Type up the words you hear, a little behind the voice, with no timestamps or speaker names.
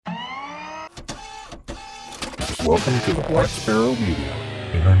Welcome to the Black Sparrow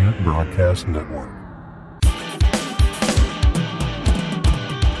Media Internet Broadcast Network.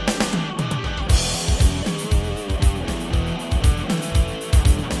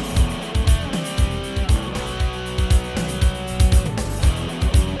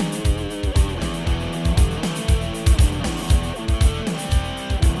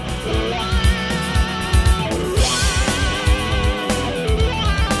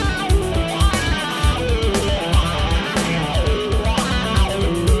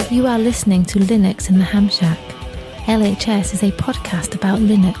 You are listening to Linux in the Ham Shack. LHS is a podcast about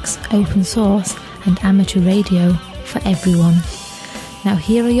Linux, open source, and amateur radio for everyone. Now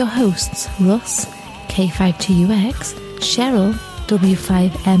here are your hosts, Russ, K52UX, Cheryl,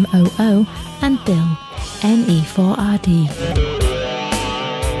 W5MOO, and Bill, NE4RD.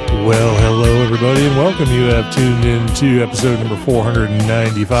 Well, hello everybody, and welcome. You have tuned in to episode number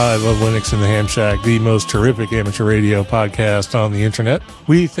 495 of Linux in the Ham Shack, the most terrific amateur radio podcast on the internet.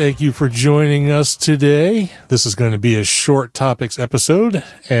 We thank you for joining us today. This is going to be a short topics episode,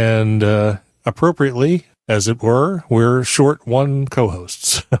 and appropriately, as it were, we're short one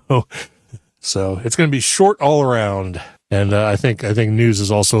co-host. So it's going to be short all around. And I think news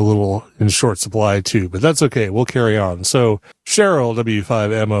is also a little in short supply too, but that's okay. We'll carry on. So Cheryl,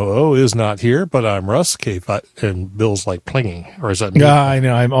 W5MOO, is not here, but I'm Russ, K5, and Bill's like plinging, or is that me? Yeah, I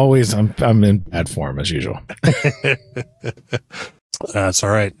know. I'm in bad form as usual. That's all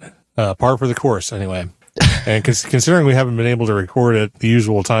right. Par for the course, anyway. And considering we haven't been able to record at the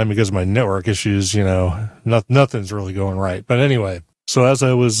usual time because of my network issues, nothing's really going right. But anyway. So as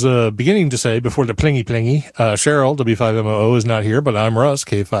I was beginning to say before the plingy, Cheryl, W5MOO, is not here, but I'm Russ,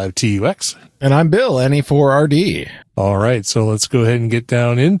 K5TUX. And I'm Bill, NE4RD. All right, so let's go ahead and get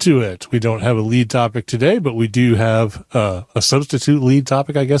down into it. We don't have a lead topic today, but we do have a substitute lead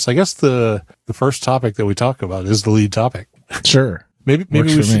topic, I guess. I guess the first topic that we talk about is the lead topic. Sure. Maybe we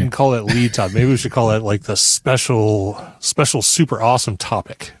shouldn't call it lead topic. Maybe we should call it like the special super awesome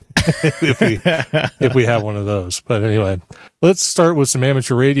topic. if we have one of those. But anyway, let's start with some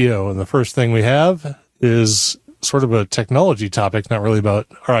amateur radio. And the first thing we have is sort of a technology topic, not really about,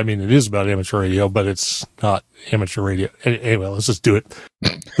 or I mean, it is about amateur radio, but it's not amateur radio. Anyway, let's just do it.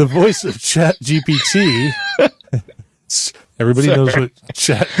 The voice of ChatGPT. Everybody knows what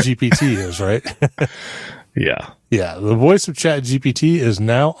ChatGPT is, right? Yeah. Yeah. The voice of ChatGPT is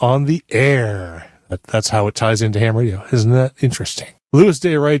now on the air. That's how it ties into ham radio. Isn't that interesting? Louis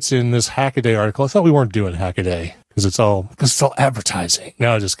Day writes in this Hackaday article, I thought we weren't doing Hackaday because it's all advertising.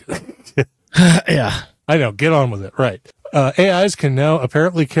 No, just kidding. Yeah. I know. Get on with it. Right. AIs can now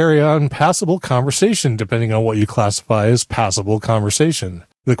apparently carry on passable conversation, depending on what you classify as passable conversation.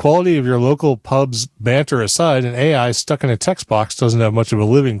 The quality of your local pub's banter aside, an AI stuck in a text box doesn't have much of a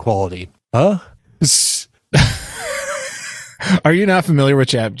living quality. Huh? Are you not familiar with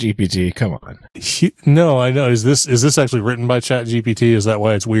ChatGPT? Come on. No, I know. Is this actually written by ChatGPT? Is that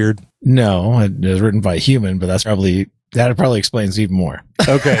why it's weird? No, it is written by a human, but that probably explains even more.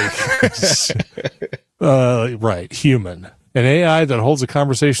 Okay. Right. Human. An AI that holds a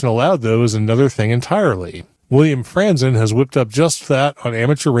conversation aloud, though, is another thing entirely. William Franzen has whipped up just that on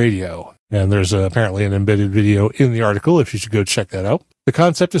amateur radio. And there's apparently an embedded video in the article if you should go check that out. The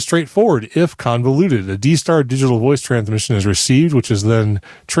concept is straightforward, if convoluted. A D-star digital voice transmission is received, which is then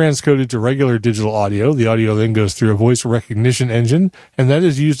transcoded to regular digital audio. The audio then goes through a voice recognition engine, and that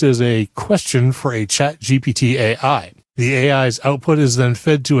is used as a question for a ChatGPT AI. The AI's output is then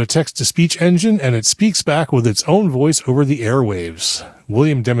fed to a text-to-speech engine, and it speaks back with its own voice over the airwaves.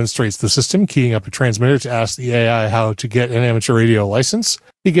 William demonstrates the system, keying up a transmitter to ask the AI how to get an amateur radio license.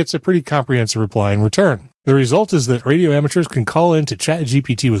 He gets a pretty comprehensive reply in return. The result is that radio amateurs can call in to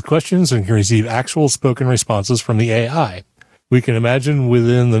ChatGPT with questions and can receive actual spoken responses from the AI. We can imagine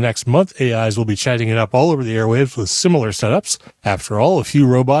within the next month, AIs will be chatting it up all over the airwaves with similar setups. After all, a few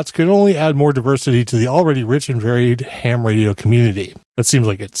robots could only add more diversity to the already rich and varied ham radio community. That seems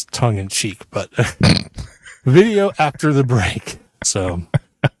like it's tongue-in-cheek, but video after the break. So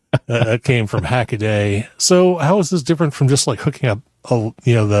that came from Hackaday. So how is this different from just like hooking up,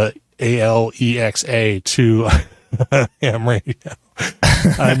 the ALEXA to ham radio?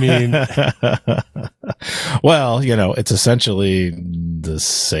 I mean, well, it's essentially the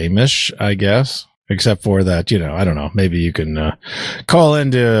same-ish, I guess, except for that, I don't know, maybe you can call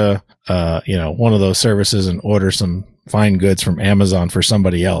into, one of those services and order some fine goods from Amazon for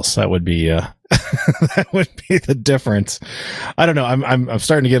somebody else. That would be, that would be the difference. I don't know. I'm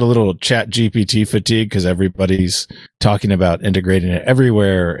starting to get a little ChatGPT fatigue because everybody's talking about integrating it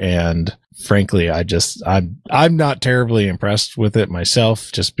everywhere. And frankly, I'm not terribly impressed with it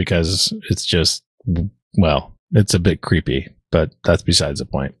myself, just because it's just, well, it's a bit creepy, but that's besides the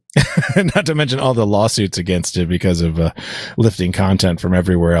point. Not to mention all the lawsuits against it because of lifting content from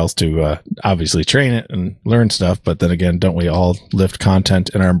everywhere else to obviously train it and learn stuff. But then again, don't we all lift content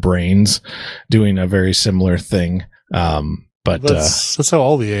in our brains doing a very similar thing? But that's how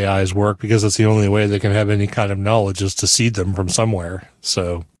all the AIs work, because it's the only way they can have any kind of knowledge is to seed them from somewhere.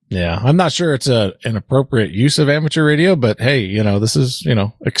 So yeah, I'm not sure it's an appropriate use of amateur radio, but hey, this is,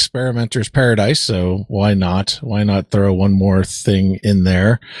 experimenter's paradise. So why not? Why not throw one more thing in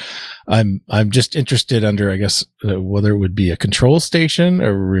there? I'm just interested under, I guess, whether it would be a control station,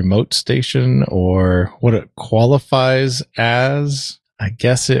 a remote station, or what it qualifies as. I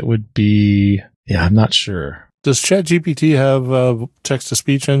guess it would be, I'm not sure. Does ChatGPT have a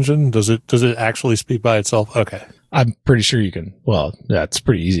text-to-speech engine? Does it actually speak by itself? Okay. I'm pretty sure you can. Well, that's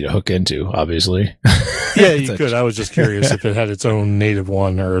pretty easy to hook into, obviously. Yeah, you could. I was just curious if it had its own native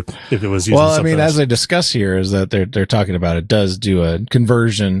one or if it was using something else. As I discuss here is that they're talking about it does do a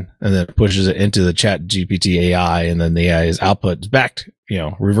conversion and then pushes it into the ChatGPT AI, and then the AI's output is back,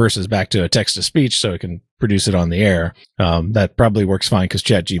 reverses back to a text-to-speech so it can produce it on the air. That probably works fine because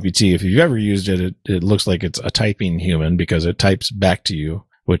ChatGPT, if you've ever used it, it looks like it's a typing human because it types back to you,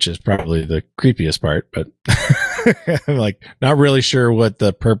 which is probably the creepiest part, but I'm like not really sure what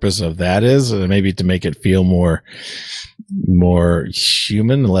the purpose of that is. Maybe to make it feel more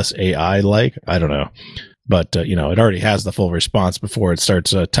human, less AI like. I don't know. But, it already has the full response before it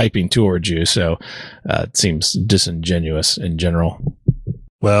starts typing towards you. So it seems disingenuous in general.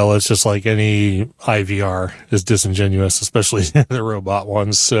 Well, it's just like any IVR is disingenuous, especially the robot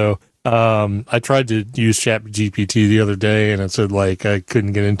ones. So I tried to use ChatGPT the other day, and it said I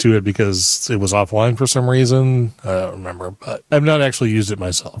couldn't get into it because it was offline for some reason. I don't remember, but I've not actually used it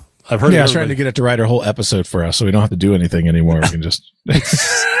myself. I've heard. Yeah, I was trying to get it to write our whole episode for us, so we don't have to do anything anymore. We can just.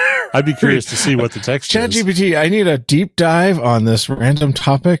 I'd be curious to see what the text is. ChatGPT, I need a deep dive on this random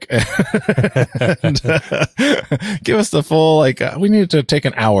topic. And, give us the full, we need to take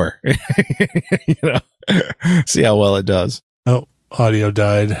an hour. See how well it does. Oh, audio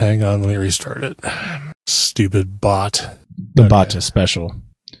died. Hang on, let me restart it. Stupid bot. The bot is special.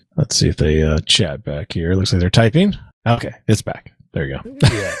 Let's see if they chat back here. Looks like they're typing. Okay, it's back. There you go.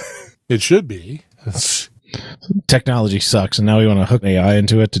 Yeah, it should be. Technology sucks, and now we want to hook AI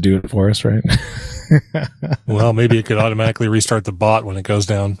into it to do it for us, right? Well, maybe it could automatically restart the bot when it goes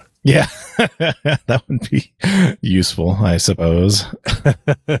down. Yeah, that would be useful, I suppose.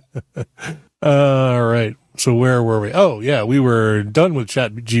 All right. So where were we? Oh, yeah, we were done with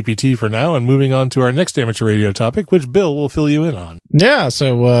ChatGPT for now and moving on to our next amateur radio topic, which Bill will fill you in on. Yeah,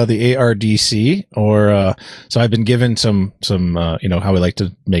 so the ARDC, or so I've been given some how we like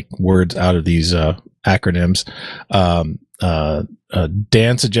to make words out of these acronyms.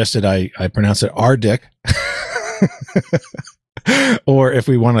 Dan suggested I pronounce it RDIC. Or if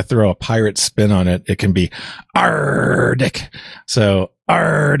we want to throw a pirate spin on it, it can be Arctic. So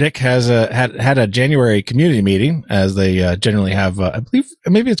Arctic has had a January community meeting, as they generally have. I believe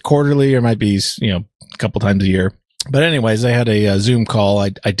maybe it's quarterly or might be a couple times a year. But anyways, I had a Zoom call. I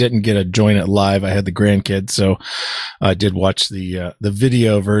didn't get to join it live. I had the grandkids, so I did watch the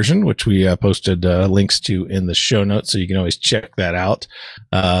video version, which we posted links to in the show notes, so you can always check that out.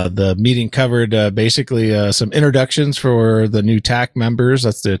 The meeting covered basically some introductions for the new TAC members.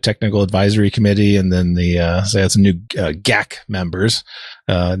 That's the Technical Advisory Committee, and then they had some new GAC members.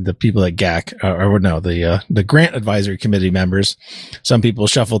 The people at GAC, the Grant Advisory Committee members. Some people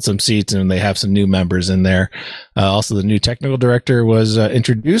shuffled some seats, and they have some new members in there. Also, the new technical director was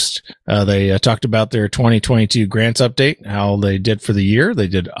introduced. They talked about their 2022 grants update, how they did for the year. They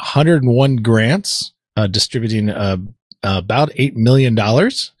did 101 grants, distributing about $8 million.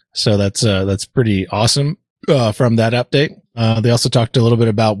 So that's pretty awesome from that update. They also talked a little bit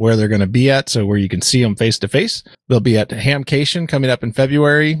about where they're going to be at, so where you can see them face to face. They'll be at Hamcation coming up in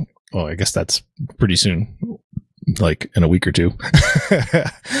February. Oh, I guess that's pretty soon, like in a week or two.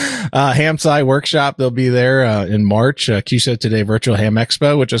 HamSci Workshop, they'll be there in March. Q said today Virtual Ham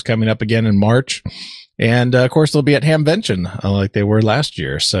Expo, which is coming up again in March. And, of course, they'll be at Hamvention like they were last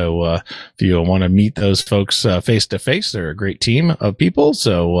year. So if you want to meet those folks face to face, they're a great team of people.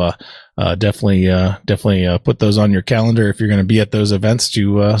 So definitely put those on your calendar if you're going to be at those events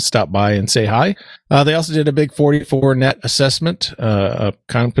to stop by and say hi. They also did a big 44net assessment. A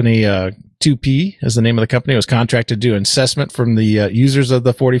company, 2P is the name of the company, was contracted to do an assessment from the users of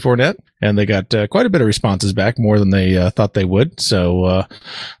the 44net, and they got quite a bit of responses back, more than they thought they would. So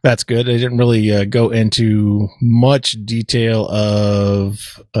that's good. They didn't really go into much detail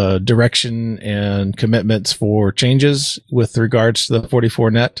of direction and commitments for changes with regards to the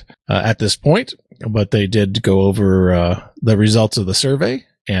 44net at this point. but they did go over the results of the survey,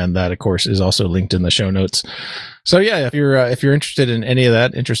 and that, of course, is also linked in the show notes. So yeah, if you're interested in any of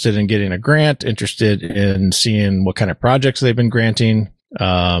that, interested in getting a grant, interested in seeing what kind of projects they've been granting,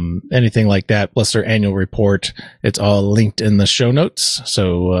 anything like that, plus their annual report, it's all linked in the show notes.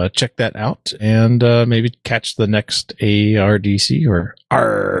 So check that out, and maybe catch the next ARDC or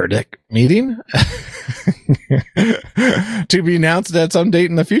ARDIC meeting to be announced at some date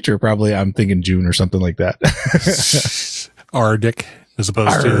in the future. Probably, I'm thinking June or something like that. ARDIC as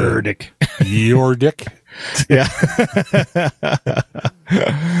opposed ARDIC. to your dick. Yeah.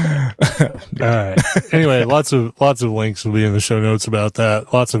 All right. Anyway, lots of links will be in the show notes about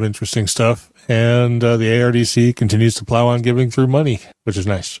that. Lots of interesting stuff. And the ARDC continues to plow on giving through money, which is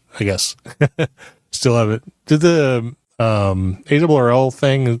nice, I guess. Still have it. Did the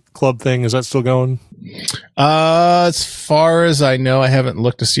ARRL club thing, is that still going? As far as I know, I haven't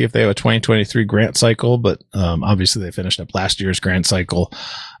looked to see if they have a 2023 grant cycle, but obviously they finished up last year's grant cycle.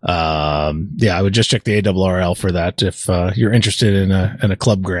 Yeah, I would just check the ARRL for that if you're interested in a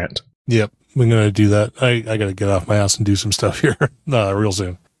club grant. Yep, I'm going to do that. I got to get off my ass and do some stuff here real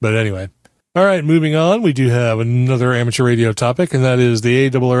soon. But anyway. All right, moving on. We do have another amateur radio topic, and that is the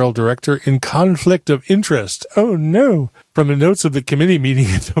ARRL director in conflict of interest. Oh, no. From the notes of the committee meeting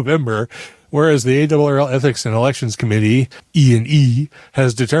in November, whereas the ARRL Ethics and Elections Committee, E&E,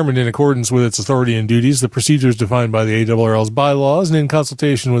 has determined in accordance with its authority and duties the procedures defined by the ARRL's bylaws and in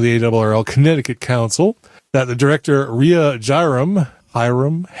consultation with the ARRL Connecticut Council, that the director, Ria Hiram,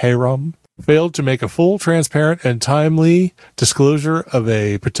 failed to make a full, transparent, and timely disclosure of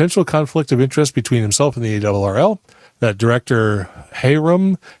a potential conflict of interest between himself and the ARRL. That Director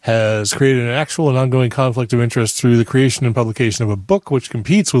Hiram has created an actual and ongoing conflict of interest through the creation and publication of a book which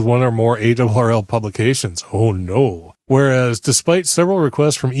competes with one or more ARRL publications. Oh no. Whereas, despite several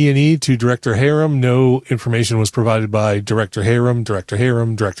requests from E&E to Director Hiram, no information was provided by Director Hiram. Was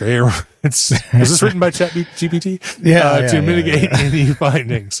this written by ChatGPT? To mitigate any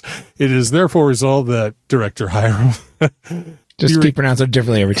findings. It is therefore resolved that Director Hiram just keep pronouncing it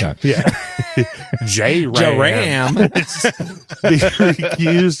differently every time. Yeah. J-Ram. Be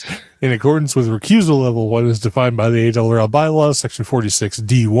recused in accordance with recusal level 1 as defined by the ARRL bylaws, section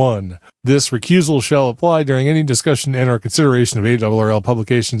 46D1. This recusal shall apply during any discussion and or consideration of ARRL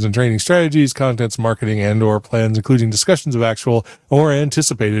publications and training strategies, contents, marketing, and or plans, including discussions of actual or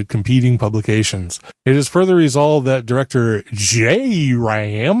anticipated competing publications. It is further resolved that Director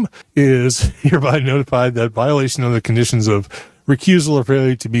J-Ram is hereby notified that violation of the conditions of recusal or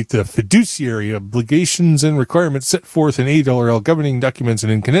failure to meet the fiduciary obligations and requirements set forth in ARRL governing documents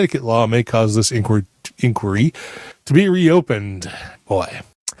and in Connecticut law may cause this inquiry to be reopened. Boy,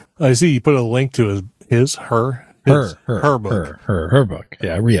 I see you put a link to her book.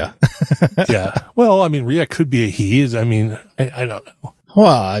 Yeah, Ria. Yeah. Well, I mean, Ria could be a he. I mean, I don't know.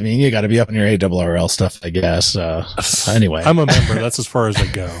 Well, I mean, you got to be up in your ARRL stuff, I guess. Anyway, I'm a member. That's as far as I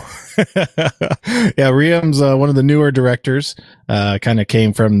go. Yeah, Riam's one of the newer directors. Kind of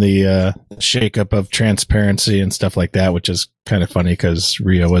came from the shakeup of transparency and stuff like that, which is kind of funny because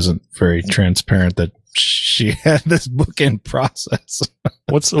Ria wasn't very transparent that she had this book in process.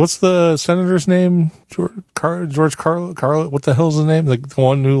 What's the senator's name? George Carlo. What the hell's his name? Like the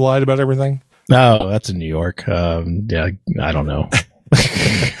one who lied about everything? No, that's in New York. Yeah, I don't know.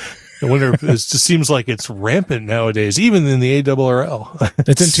 I wonder if it just seems like it's rampant nowadays, even in the ARRL.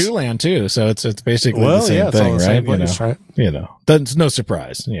 It's in Two-Land too, so it's basically the same thing, right? Right? That's no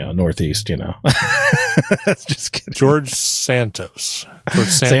surprise. Northeast. That's just kidding. George Santos.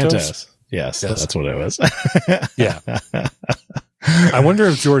 Yes, that's what it was. Yeah. I wonder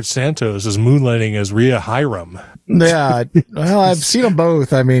if George Santos is moonlighting as Ria Hiram. Yeah, well, I've seen them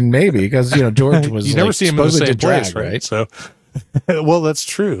both. I mean, maybe because George was you never see him in the same place, right? So, well, that's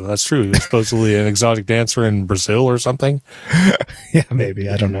true. That's true. He was supposedly an exotic dancer in Brazil or something. Yeah, maybe.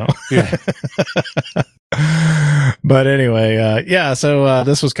 I don't know. Yeah. But anyway, so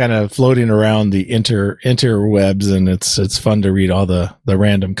this was kind of floating around the interwebs, and it's fun to read all the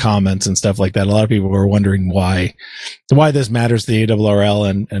random comments and stuff like that. A lot of people were wondering why this matters to the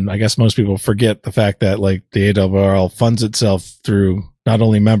ARRL, and I guess most people forget the fact that like the ARRL funds itself through not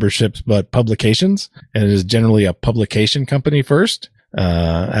only memberships but publications, and it is generally a publication company first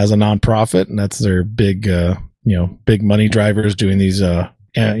as a nonprofit, and that's their big big money drivers doing these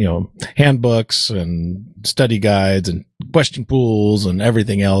handbooks and study guides and question pools and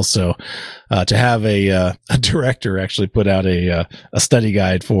everything else. So to have a director actually put out a study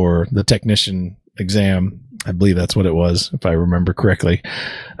guide for the technician exam, I believe that's what it was, if I remember correctly.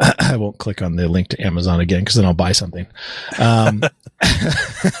 I won't click on the link to Amazon again because then I'll buy something.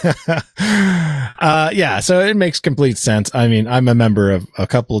 Yeah, so it makes complete sense. I mean, I'm a member of a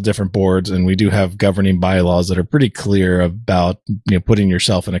couple of different boards, and we do have governing bylaws that are pretty clear about, putting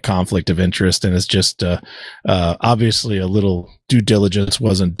yourself in a conflict of interest. And it's just, obviously a little due diligence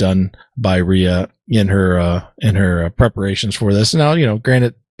wasn't done by Rhea in her preparations for this. Now,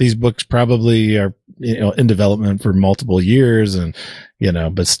 granted, these books probably are, in development for multiple years, and,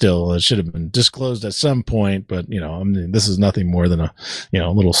 but still it should have been disclosed at some point. But, I mean, this is nothing more than a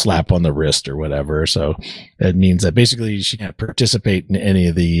little slap on the wrist or whatever. So it means that basically she can't participate in any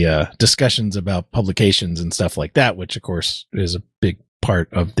of the discussions about publications and stuff like that, which of course is a big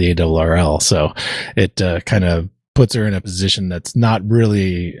part of the ARRL. So it kind of puts her in a position that's not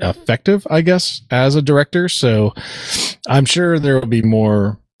really effective, I guess, as a director. So I'm sure there will be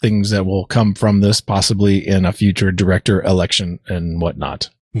more things that will come from this, possibly in a future director election and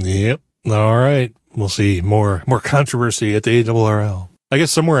whatnot. Yep. All right. We'll see more controversy at the ARRL. I guess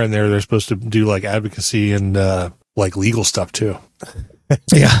somewhere in there, they're supposed to do like advocacy and like legal stuff too.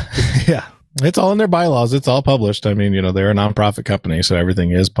 Yeah. Yeah. It's all in their bylaws. It's all published. I mean, they're a nonprofit company, so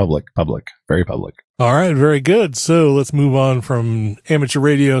everything is public, very public. All right. Very good. So let's move on from amateur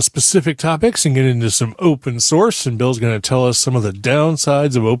radio specific topics and get into some open source. And Bill's going to tell us some of the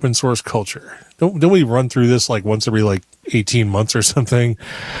downsides of open source culture. Don't we run through this like once every 18 months or something?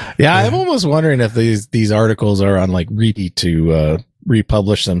 Yeah. I'm almost wondering if these articles are on like repeat to,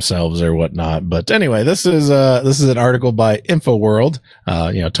 republish themselves or whatnot. But anyway, this is an article by InfoWorld,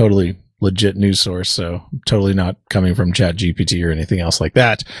 totally legit news source, so totally not coming from ChatGPT or anything else like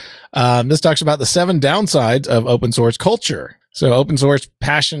that. This talks about the 7 downsides of open source culture. So open source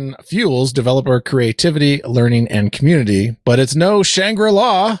passion fuels developer creativity, learning, and community, but it's no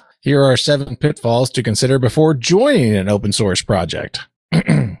Shangri-La. Here are 7 pitfalls to consider before joining an open source project.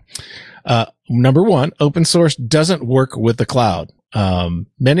 Number 1, open source doesn't work with the cloud.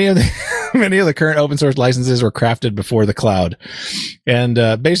 Many of the current open source licenses were crafted before the cloud. And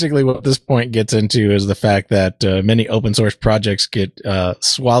basically what this point gets into is the fact that many open source projects get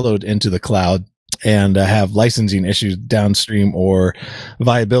swallowed into the cloud and have licensing issues downstream or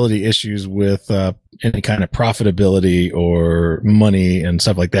viability issues with any kind of profitability or money and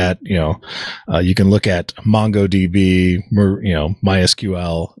stuff like that. You can look at MongoDB,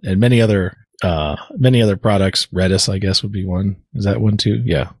 MySQL, and many other products. Redis, I guess, would be one. Is that one too?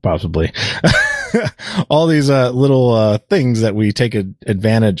 Yeah, possibly. All these little things that we take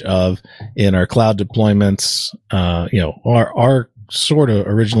advantage of in our cloud deployments, are sort of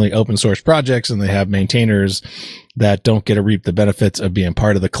originally open source projects, and they have maintainers that don't get to reap the benefits of being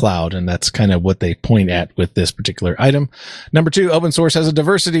part of the cloud. And that's kind of what they point at with this particular item. Number 2, open source has a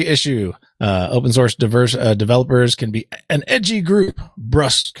diversity issue. Open source developers can be an edgy group,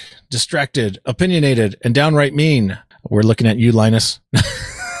 brusque, distracted, opinionated, and downright mean. We're looking at you, Linus.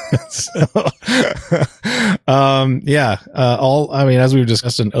 As we've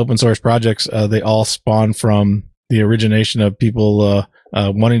discussed in open source projects, they all spawn from the origination of people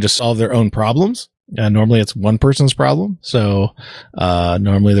wanting to solve their own problems. Normally it's one person's problem. So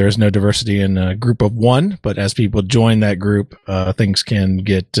normally there is no diversity in a group of one, but as people join that group, things can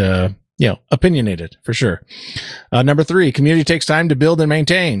get opinionated for sure. Number 3, community takes time to build and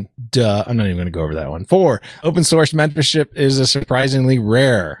maintain. Duh. I'm not even going to go over that one. 4, open source mentorship is surprisingly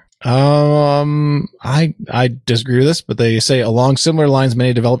rare. I disagree with this, but they say along similar lines,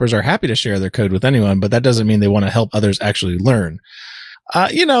 many developers are happy to share their code with anyone, but that doesn't mean they want to help others actually learn.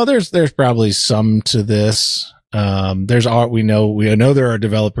 There's probably some to this. We know there are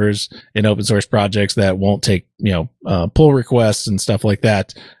developers in open source projects that won't take, pull requests and stuff like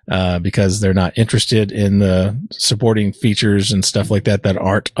that, because they're not interested in the supporting features and stuff like that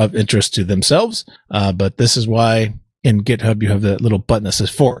aren't of interest to themselves. But this is why in GitHub you have that little button that says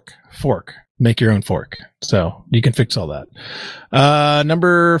fork, make your own fork. So you can fix all that.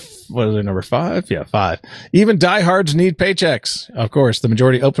 Number 5? Yeah, 5. Even diehards need paychecks. Of course, the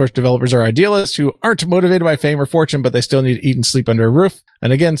majority of open source developers are idealists who aren't motivated by fame or fortune, but they still need to eat and sleep under a roof.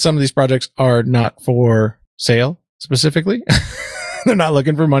 And again, some of these projects are not for sale specifically. They're not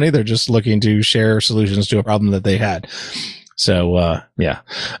looking for money. They're just looking to share solutions to a problem that they had. So,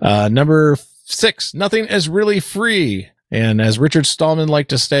 number 6, nothing is really free. And as Richard Stallman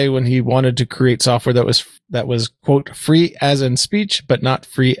liked to say when he wanted to create software that was quote, free as in speech, but not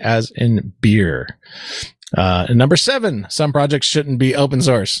free as in beer. And number 7, some projects shouldn't be open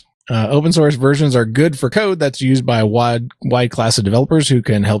source. Open source versions are good for code that's used by a wide class of developers who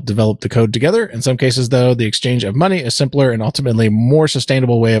can help develop the code together. In some cases, though, the exchange of money is simpler and ultimately more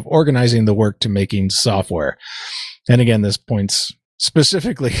sustainable way of organizing the work to making software. And again, this points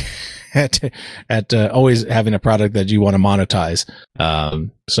specifically at always having a product that you want to monetize.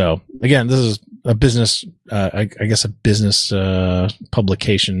 So again, this is a business, I guess a business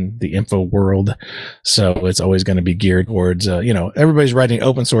publication, the Info World. So it's always going to be geared towards, everybody's writing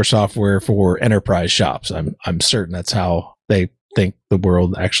open source software for enterprise shops. I'm certain that's how they think the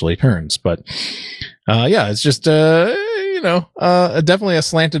world actually turns. But it's just definitely a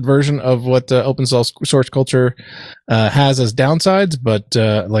slanted version of what open source culture has as downsides. But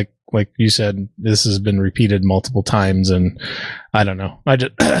like you said, this has been repeated multiple times, and I don't know.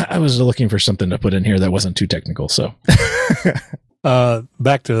 I was looking for something to put in here that wasn't too technical. So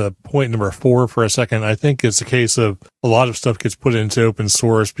back to point number 4 for a second. I think it's a case of a lot of stuff gets put into open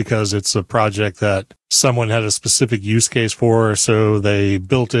source because it's a project that someone had a specific use case for. So they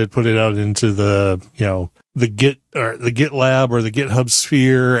built it, put it out into the GitLab or the GitHub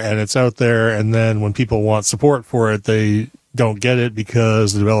sphere, and it's out there. And then when people want support for it, they don't get it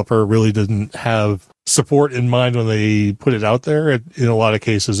because the developer really didn't have support in mind when they put it out there. In a lot of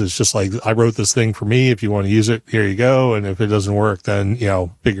cases, it's just like, I wrote this thing for me. If you want to use it, here you go. And if it doesn't work, then,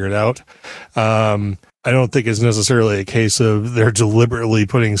 figure it out. I don't think it's necessarily a case of they're deliberately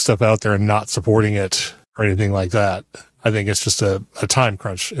putting stuff out there and not supporting it or anything like that. I think it's just a time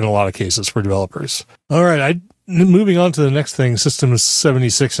crunch in a lot of cases for developers. All right. Moving on to the next thing, System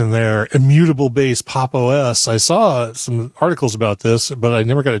 76 in there, immutable base Pop! OS. I saw some articles about this, but I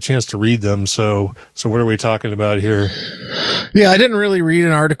never got a chance to read them. So what are we talking about here? Yeah, I didn't really read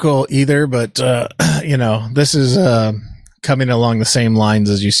an article either, but, this is, coming along the same lines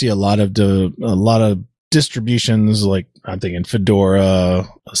as you see a lot of distributions, like I'm thinking Fedora,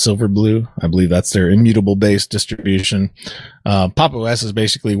 Silverblue. I believe that's their immutable base distribution. Pop! OS is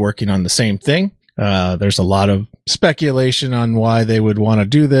basically working on the same thing. There's a lot of speculation on why they would want to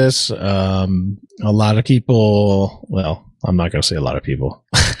do this. A lot of people, well, I'm not going to say a lot of people.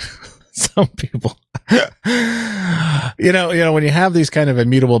 Some people, when you have these kind of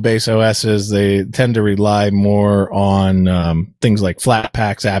immutable base OSs, they tend to rely more on, things like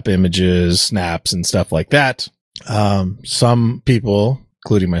Flatpaks, app images, snaps, and stuff like that. Some people,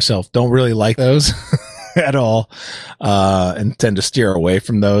 including myself, don't really like those at all, and tend to steer away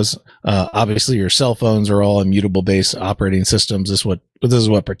from those. Obviously your cell phones are all immutable base operating systems. This is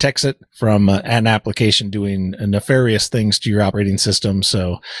what protects it from an application doing nefarious things to your operating system.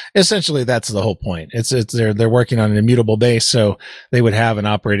 So essentially that's the whole point. They're working on an immutable base. So they would have an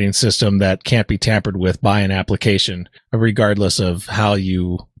operating system that can't be tampered with by an application, regardless of how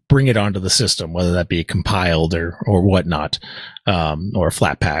you bring it onto the system, whether that be compiled or whatnot, or a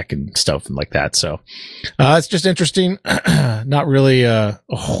Flatpak and stuff like that. So, it's just interesting. Not really,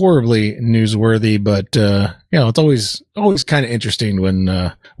 horribly newsworthy, but, it's always kind of interesting when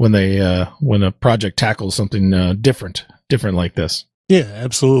a project tackles something, different like this. Yeah,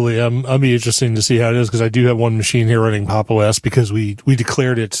 absolutely. I'll be interesting to see how it is, because I do have one machine here running Pop! OS because we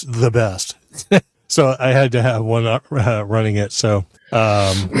declared it the best. So I had to have one running it. So,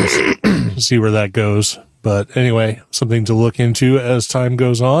 see where that goes. But anyway, something to look into as time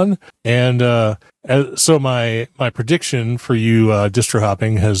goes on. And so my prediction for you distro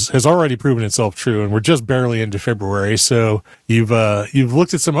hopping has already proven itself true, and we're just barely into February. So you've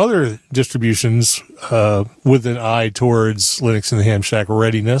looked at some other distributions with an eye towards Linux in the Ham Shack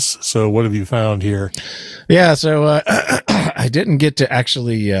readiness. So what have you found here? Yeah, so I didn't get to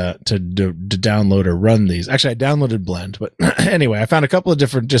actually to download or run these. Actually, I downloaded Blend, but anyway, I found a couple of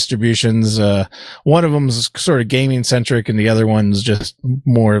different distributions. One of them is sort of gaming centric, and the other one's just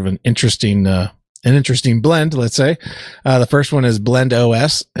more of an interesting blend, let's say. The first one is Blend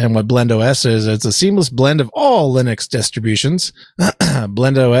OS, and what Blend OS is, it's a seamless blend of all Linux distributions.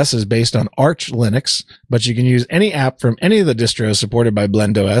 Blend OS is based on Arch Linux, but you can use any app from any of the distros supported by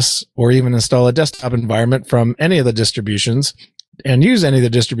Blend OS, or even install a desktop environment from any of the distributions and use any of the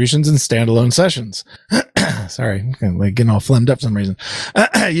distributions in standalone sessions. Sorry, I'm getting all phlegmed up for some reason.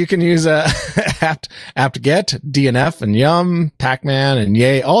 You can use apt-get, DNF, and Yum, Pacman, and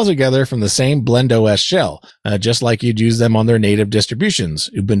Yay all together from the same Blend OS shell, just like you'd use them on their native distributions,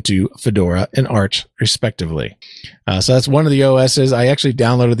 Ubuntu, Fedora, and Arch, respectively. So that's one of the OSs. I actually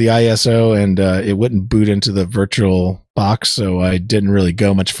downloaded the ISO, and it wouldn't boot into the virtual box, so I didn't really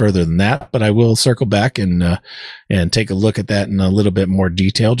go much further than that, but I will circle back and take a look at that in a little bit more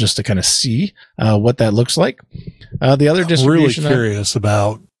detail, just to kind of see what that looks like. The other distribution, I'm really curious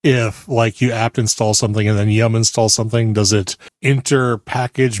about if, like, you apt install something and then Yum install something, does it enter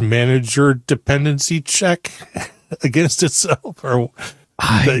package manager dependency check against itself? Or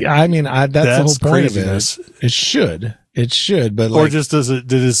I mean, that's the whole point craziness. of it. It should. It should, but or just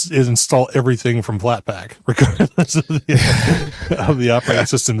did it install everything from Flatpak, regardless of the operating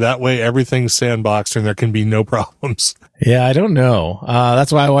system? That way, everything's sandboxed and there can be no problems. Yeah, I don't know.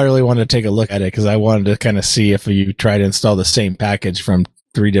 That's why I really wanted to take a look at it, because I wanted to kind of see if you try to install the same package from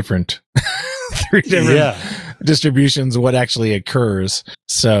three different distributions, what actually occurs.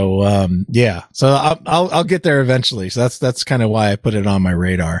 So, so I'll get there eventually. So that's kind of why I put it on my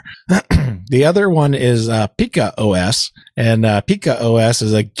radar. The other one is Pika OS, and Pika OS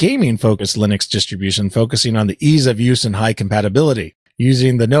is a gaming focused Linux distribution focusing on the ease of use and high compatibility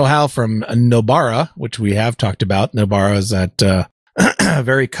using the know-how from Nobara, which we have talked about. Nobara is that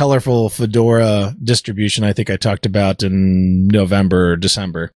very colorful Fedora distribution I think I talked about in November or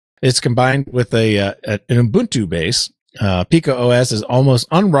December. It's combined with an Ubuntu base. Pika OS is almost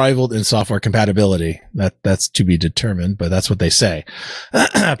unrivaled in software compatibility. That's to be determined, but that's what they say.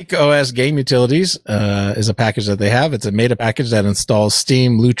 Pika OS Game Utilities is a package that they have. It's a meta package that installs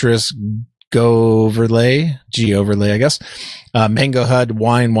Steam, Lutris, G-Overlay, I guess, Mango HUD,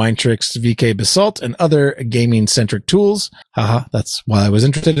 Winetricks, VK Basalt, and other gaming-centric tools. That's why I was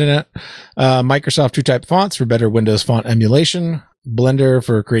interested in it. Microsoft TrueType fonts for better Windows font emulation. Blender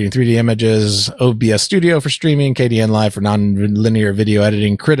for creating 3D images, OBS Studio for streaming, KDN Live for non-linear video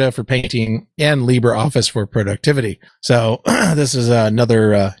editing, Krita for painting, and LibreOffice for productivity. So this is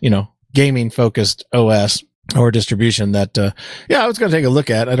another, gaming-focused OS or distribution that, I was going to take a look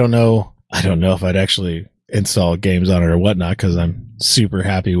at. I don't know if I'd actually install games on it or whatnot, because I'm super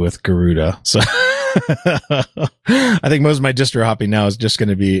happy with Garuda. So I think most of my distro hopping now is just going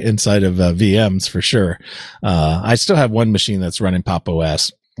to be inside of VMs for sure. I still have one machine that's running Pop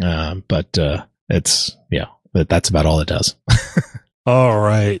OS, but that's about all it does. All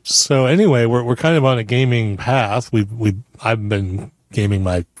right. So anyway, we're kind of on a gaming path. I've been gaming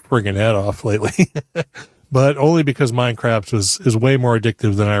my friggin' head off lately. But only because Minecraft is way more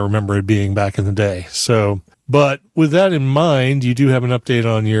addictive than I remember it being back in the day. So, but with that in mind, you do have an update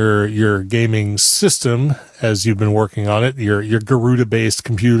on your gaming system as you've been working on it, your Garuda-based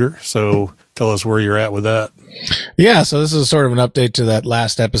computer. So tell us where you're at with that. Yeah, so this is sort of an update to that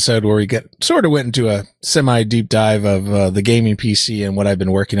last episode where we went into a semi-deep dive of the gaming PC and what I've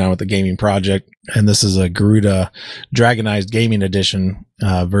been working on with the gaming project. And this is a Garuda Dragonized Gaming Edition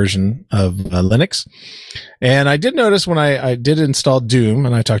version of Linux. And I did notice when I did install Doom,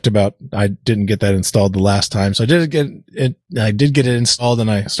 and I talked about I didn't get that installed the last time. So I did get it installed,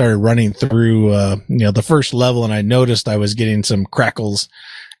 and I started running through the first level, and I noticed I was getting some crackles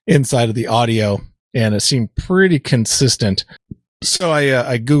inside of the audio, and it seemed pretty consistent. So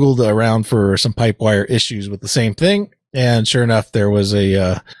I Googled around for some pipe wire issues with the same thing. And sure enough, there was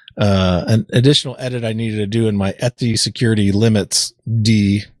an additional edit I needed to do in my Etsy security limits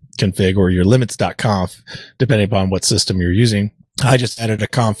D config, or your limits.conf, depending upon what system you're using. I just added a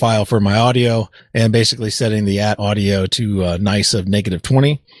conf file for my audio and basically setting the audio to nice of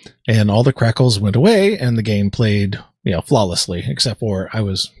 -20, and all the crackles went away and the game played flawlessly, except for I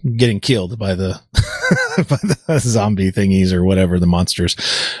was getting killed by the by the zombie thingies or whatever, the monsters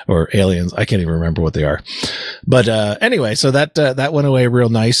or aliens. I can't even remember what they are. But anyway, so that went away real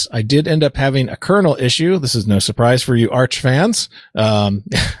nice. I did end up having a kernel issue. This is no surprise for you Arch fans.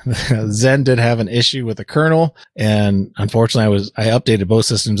 Zen did have an issue with the kernel, and unfortunately I updated both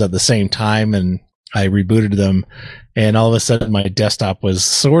systems at the same time, and I rebooted them, and all of a sudden my desktop was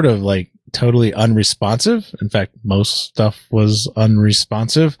sort of like totally unresponsive. In fact, most stuff was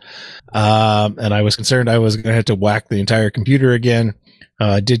unresponsive. And I was concerned I was going to have to whack the entire computer again.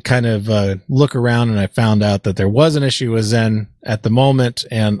 I did kind of look around, and I found out that there was an issue with Zen at the moment.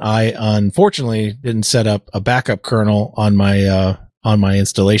 And I unfortunately didn't set up a backup kernel on my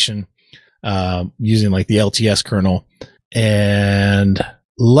installation, using like the LTS kernel. And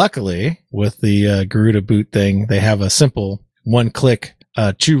luckily with the Garuda boot thing, they have a simple one-click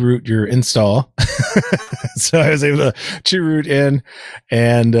chroot your install. So I was able to chroot in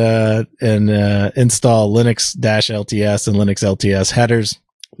and install Linux-LTS and Linux LTS headers,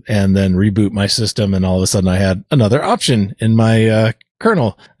 and then reboot my system. And all of a sudden I had another option in my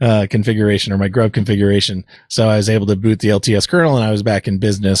kernel configuration, or my grub configuration. So I was able to boot the LTS kernel, and I was back in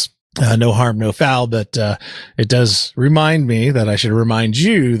business. No harm, no foul, but it does remind me that I should remind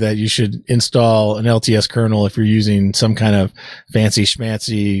you that you should install an LTS kernel if you're using some kind of fancy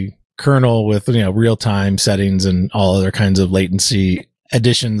schmancy kernel with real-time settings and all other kinds of latency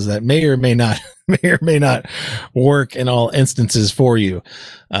additions that may or may not work in all instances for you.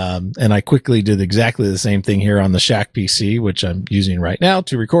 And I quickly did exactly the same thing here on the Shack PC, which I'm using right now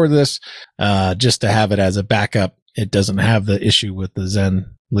to record this, just to have it as a backup. It doesn't have the issue with the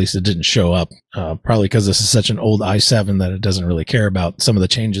Zen least it didn't show up, probably because this is such an old i7 that it doesn't really care about some of the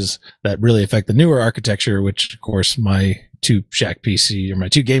changes that really affect the newer architecture, which of course my two Shack PC or my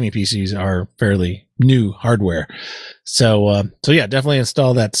two gaming PCs are fairly new hardware. So yeah, definitely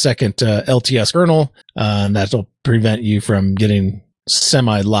install that second LTS kernel, and that'll prevent you from getting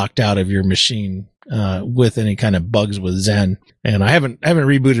semi locked out of your machine with any kind of bugs with Zen. And I haven't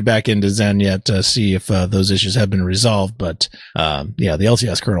rebooted back into Zen yet to see if those issues have been resolved, but yeah, the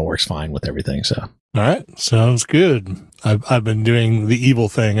LTS kernel works fine with everything. So all right, sounds good. I've been doing the evil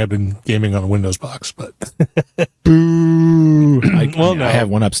thing. I've been gaming on a Windows box, but boo. I have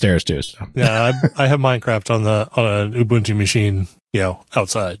one upstairs too. So. Yeah, I have Minecraft on an Ubuntu machine,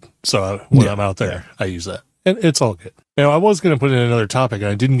 outside. So when I'm out there, I use that, and it's all good. I was going to put in another topic,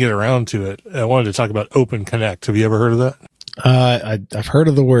 and I didn't get around to it. I wanted to talk about Open Connect. Have you ever heard of that? I've heard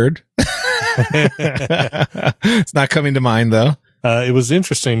of the word. It's not coming to mind though. It was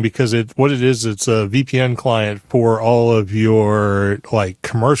interesting because it's a VPN client for all of your like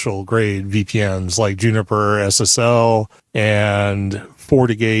commercial grade VPNs like Juniper SSL and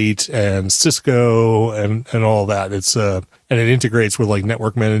FortiGate and Cisco and all that. And it integrates with like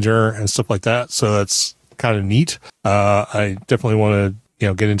Network Manager and stuff like that. So that's kind of neat. I definitely want to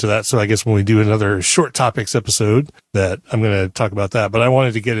get into that. So I guess when we do another short topics episode that I'm going to talk about that, but I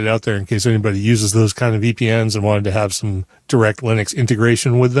wanted to get it out there in case anybody uses those kind of VPNs and wanted to have some direct Linux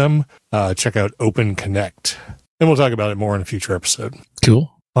integration with them. Check out Open Connect, and we'll talk about it more in a future episode.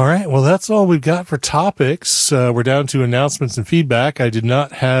 Cool. All right. Well, that's all we've got for topics. We're down to announcements and feedback. I did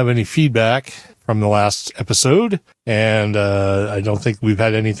not have any feedback from the last episode, and I don't think we've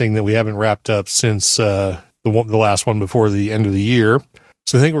had anything that we haven't wrapped up since the last one before the end of the year.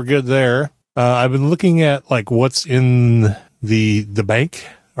 So I think we're good there. I've been looking at like what's in the bank,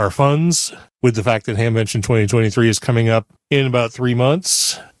 our funds, with the fact that Hamvention 2023 is coming up in about 3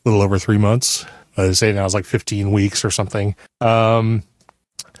 months, a little over 3 months. They say now it's like 15 weeks or something. We're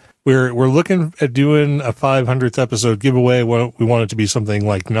looking at doing a 500th episode giveaway. We want it to be something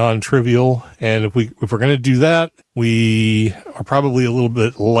like non-trivial, and if we're going to do that, we are probably a little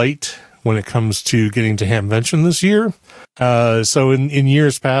bit light when it comes to getting to Hamvention this year. So in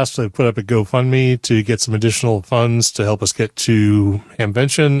years past, I've put up a GoFundMe to get some additional funds to help us get to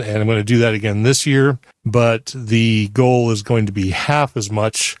Hamvention, and I'm going to do that again this year. But the goal is going to be half as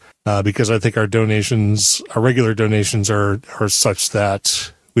much because I think our regular donations are such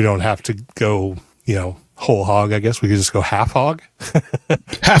that we don't have to go, whole hog. I guess we could just go half hog.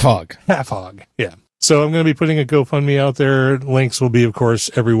 Half hog. Yeah. So I'm going to be putting a GoFundMe out there. Links will be, of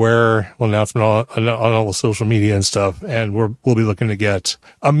course, everywhere. We'll announce it on all the social media and stuff. And we'll be looking to get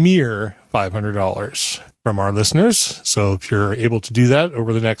a mere $500 from our listeners. So if you're able to do that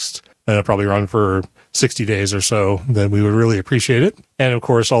over the next, probably run for 60 days or so, then we would really appreciate it. And of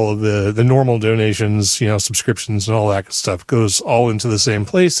course, all of the normal donations, subscriptions and all that stuff goes all into the same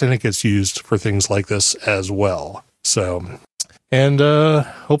place, and it gets used for things like this as well. So, and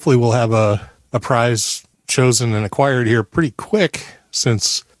hopefully we'll have a prize chosen and acquired here pretty quick,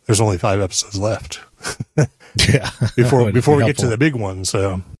 since there's only 5 episodes left. Yeah. before we get to the big one.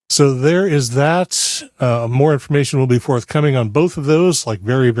 So there is that. More information will be forthcoming on both of those, like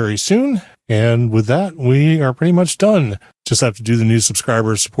very, very soon. And with that, we are pretty much done. Just have to do the new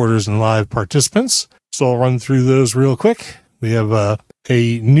subscribers, supporters, and live participants. So I'll run through those real quick. We have a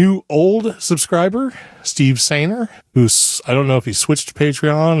new old subscriber, Steve Sainer, who's, I don't know if he switched to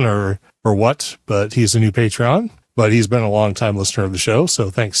Patreon or what, but he's a new Patreon. But he's been a long-time listener of the show, so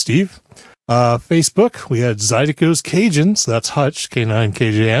thanks, Steve. Facebook, we had Zydeco's Cajuns, that's Hutch,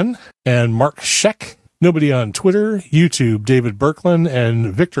 K9KJN, and Mark Sheck. Nobody on Twitter, YouTube, David Birkland,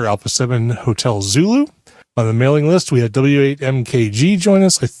 and Victor Alpha 7 Hotel Zulu. On the mailing list, we had W8MKG join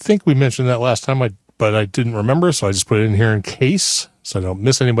us. I think we mentioned that last time, but I didn't remember, so I just put it in here in case, so I don't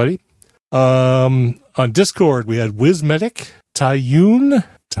miss anybody. On Discord, we had Wizmedic, Tayun,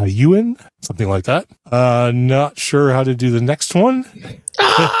 something like that. Not sure how to do the next one.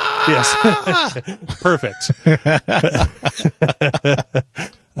 Yes. Perfect.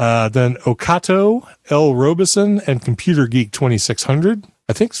 Then Okato, L. Robeson, and Computer Geek 2600.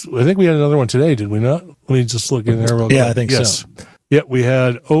 I think we had another one today, did we not? Let me just look in there real quick. Yeah, I think so. Yeah, we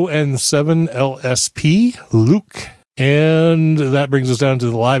had ON7LSP, Luke. And that brings us down to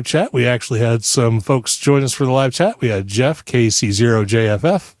the live chat. We actually had some folks join us for the live chat. We had Jeff,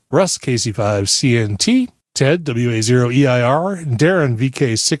 KC0JFF, Russ, KC5CNT, Ted, WA0EIR, Darren,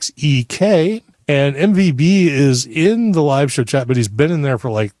 VK6EK, and MVB is in the live show chat, but he's been in there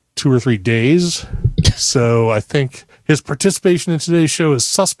for like 2 or 3 days. So I think his participation in today's show is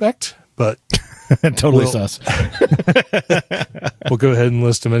suspect, but Totally sus. We'll go ahead and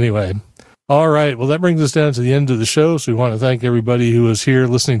list them anyway. All right. Well, that brings us down to the end of the show. So we want to thank everybody who was here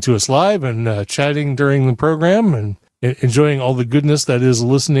listening to us live and chatting during the program and enjoying all the goodness that is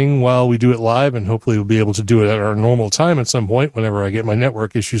listening while we do it live. And hopefully we'll be able to do it at our normal time at some point whenever I get my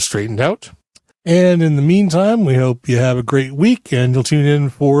network issues straightened out. And in the meantime, we hope you have a great week and you'll tune in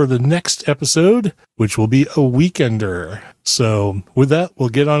for the next episode, which will be a weekender. So with that, we'll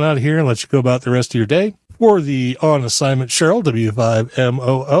get on out of here and let you go about the rest of your day. For the On Assignment Cheryl,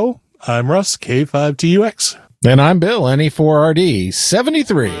 W5MOO, I'm Russ, K5TUX. And I'm Bill, NE4RD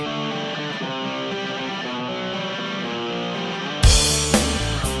 73.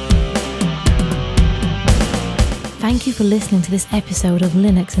 Thank you for listening to this episode of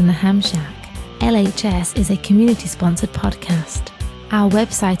Linux in the Ham Shack. LHS is a community-sponsored podcast. Our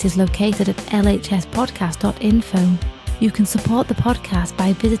website is located at lhspodcast.info. You can support the podcast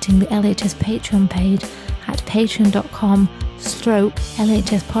by visiting the LHS Patreon page at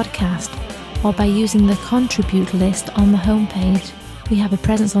patreon.com/LHS podcast or by using the contribute list on the homepage. We have a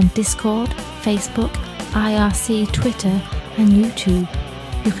presence on Discord, Facebook, IRC, Twitter and YouTube.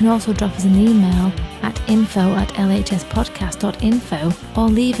 You can also drop us an email at info@lhspodcast.info or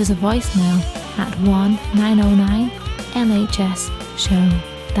leave us a voicemail at 1-909-LHS-SHOW.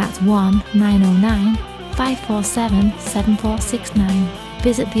 That's 1-909-547-7469.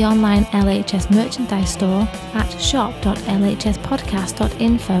 Visit the online LHS merchandise store at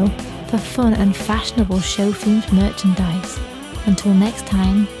shop.lhspodcast.info for fun and fashionable show-themed merchandise. Until next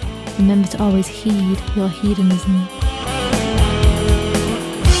time, remember to always heed your hedonism.